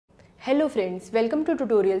Hello friends, welcome to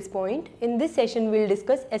Tutorialspoint. In this session, we'll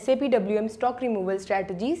discuss SAP WM stock removal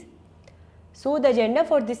strategies. So the agenda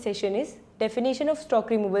for this session is definition of stock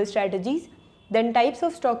removal strategies, then types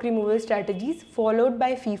of stock removal strategies followed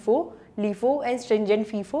by FIFO, LIFO and stringent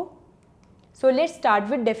FIFO. So let's start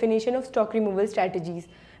with definition of stock removal strategies.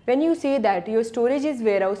 When you say that your storage is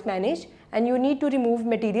warehouse managed and you need to remove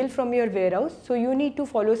material from your warehouse, so you need to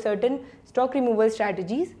follow certain stock removal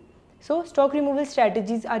strategies. So stock removal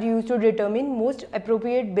strategies are used to determine most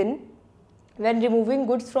appropriate bin when removing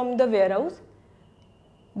goods from the warehouse.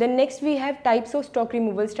 Then next we have types of stock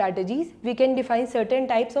removal strategies. We can define certain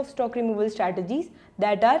types of stock removal strategies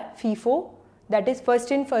that are FIFO, that is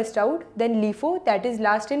first in first out, then LIFO, that is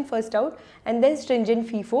last in first out, and then stringent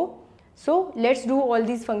FIFO. So let's do all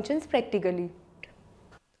these functions practically.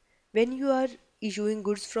 When you are issuing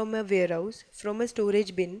goods from a warehouse, from a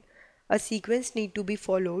storage bin, a sequence need to be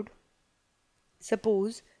followed.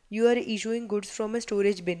 Suppose you are issuing goods from a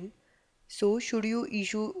storage bin, so should you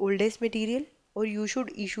issue oldest material or you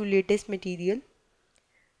should issue latest material?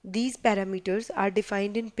 These parameters are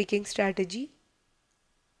defined in picking strategy.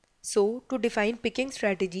 So to define picking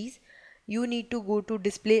strategies, you need to go to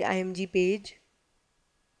display IMG page.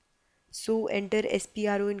 So enter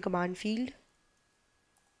SPRO in command field.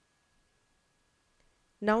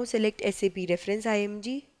 Now select SAP reference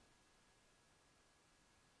IMG.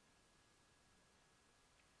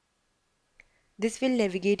 This will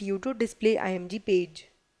navigate you to display IMG page.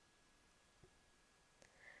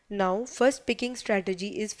 Now first picking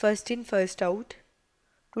strategy is first in first out.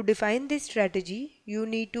 To define this strategy, you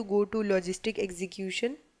need to go to logistic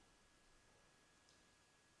execution.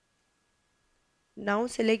 Now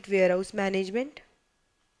select warehouse management.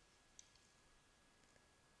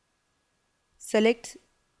 Select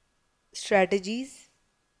strategies.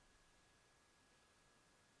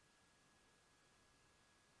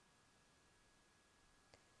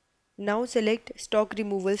 Now select stock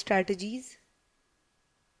removal strategies.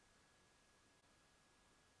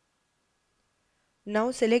 Now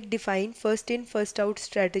select define first in first out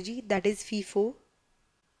strategy, that is FIFO.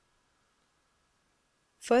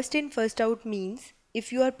 First in first out means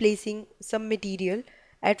if you are placing some material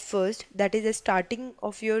at first, that is a starting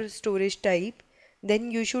of your storage type, then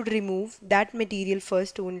you should remove that material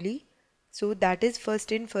first only. So that is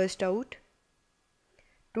first in first out.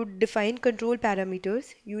 To define control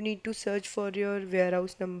parameters, you need to search for your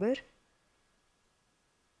warehouse number.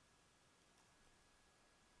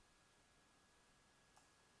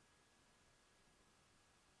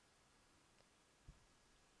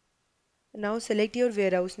 Now select your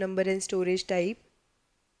warehouse number and storage type.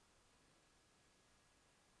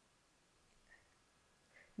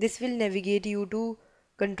 This will navigate you to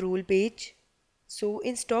control page. So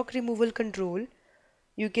in stock removal control,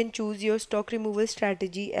 you can choose your stock removal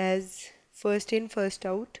strategy as first in first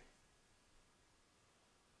out,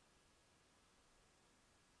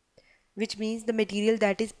 which means the material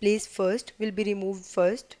that is placed first will be removed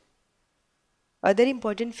first. Other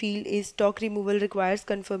important field is stock removal requires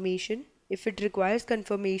confirmation. If it requires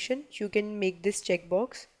confirmation, you can make this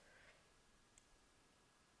checkbox.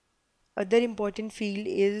 Other important field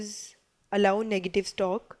is allow negative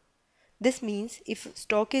stock. This means if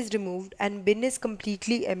stock is removed and bin is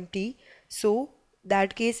completely empty, so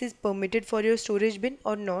that case is permitted for your storage bin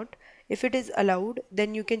or not. If it is allowed,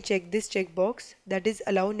 then you can check this checkbox, that is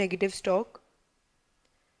allow negative stock.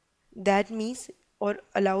 That means or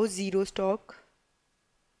allow zero stock.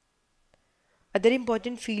 Other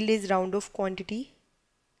important field is round off quantity.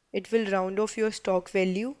 It will round off your stock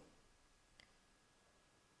value.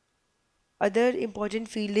 Other important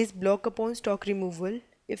field is block upon stock removal.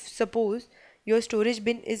 If suppose your storage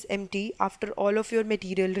bin is empty after all of your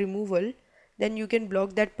material removal, then you can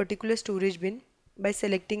block that particular storage bin by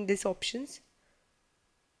selecting these options.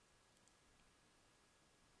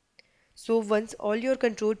 So once all your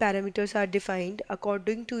control parameters are defined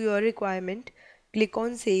according to your requirement, click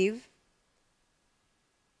on save.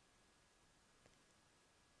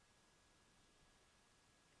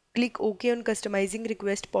 Click OK on customizing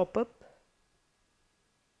request pop-up.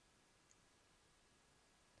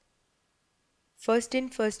 First in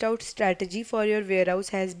first out strategy for your warehouse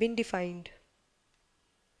has been defined.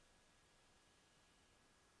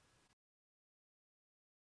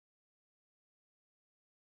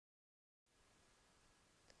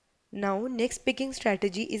 Now next picking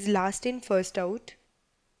strategy is last in first out.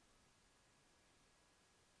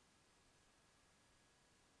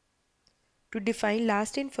 To define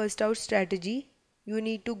last in first out strategy, you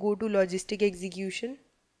need to go to logistic execution.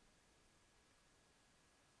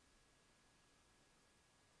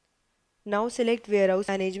 Now select warehouse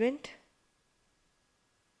management.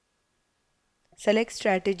 Select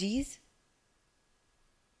strategies.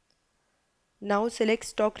 Now select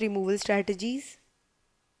stock removal strategies.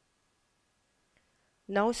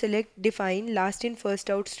 Now select define last in first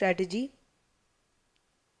out strategy.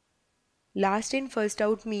 Last in first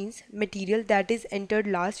out means material that is entered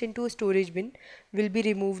last into a storage bin will be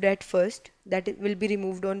removed at first, that it will be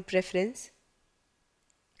removed on preference.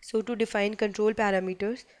 So to define control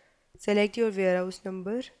parameters, select your warehouse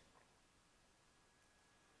number.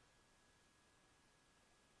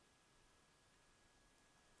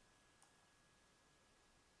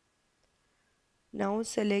 Now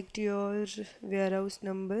select your warehouse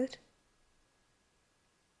number.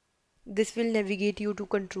 This will navigate you to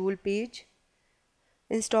control page.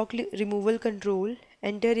 In stock removal control,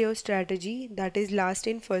 enter your strategy, that is last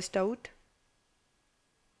in first out.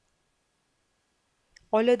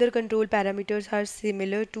 All other control parameters are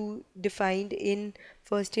similar to defined in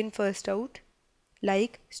first out,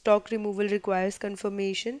 like stock removal requires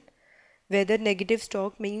confirmation, whether negative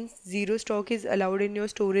stock means zero stock is allowed in your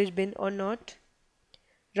storage bin or not,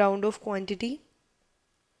 round of quantity.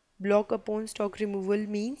 Block upon stock removal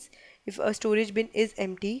means if a storage bin is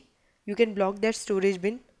empty, you can block that storage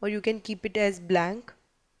bin or you can keep it as blank.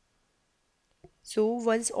 So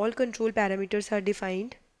once all control parameters are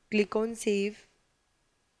defined, click on save.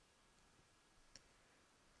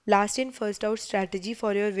 Last in first out strategy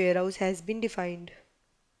for your warehouse has been defined.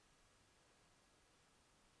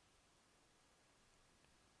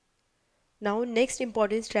 Now next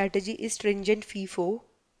important strategy is stringent FIFO.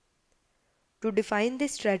 To define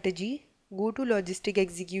this strategy, go to logistic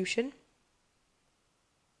execution.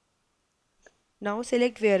 Now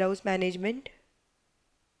select warehouse management.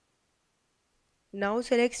 Now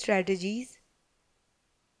select strategies.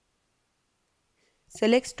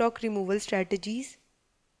 Select stock removal strategies.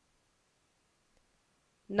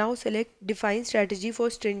 Now select define strategy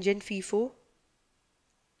for stringent FIFO.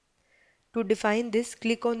 To define this,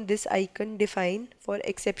 click on this icon define for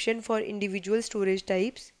exception for individual storage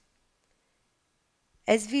types.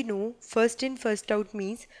 As we know, first in first out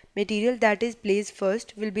means material that is placed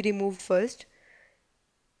first will be removed first.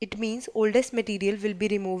 It means oldest material will be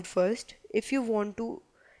removed first. If you want to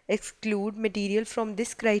exclude material from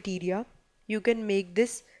this criteria, you can make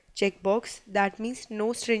this checkbox, that means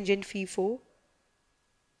no stringent FIFO.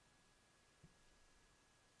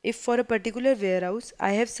 If for a particular warehouse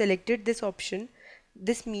I have selected this option,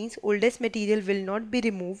 this means oldest material will not be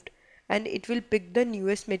removed and it will pick the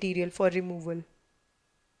newest material for removal.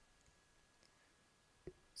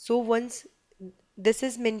 So once this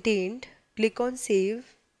is maintained, click on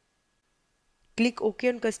save. Click OK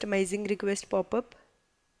on customizing request pop-up.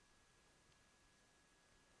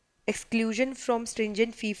 Exclusion from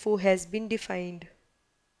stringent FIFO has been defined.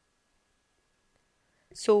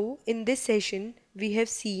 So in this session we have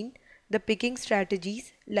seen the picking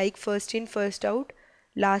strategies like first in first out,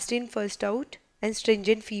 last in first out and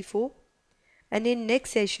stringent FIFO, and in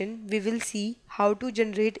next session we will see how to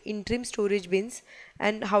generate interim storage bins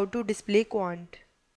and how to display quant.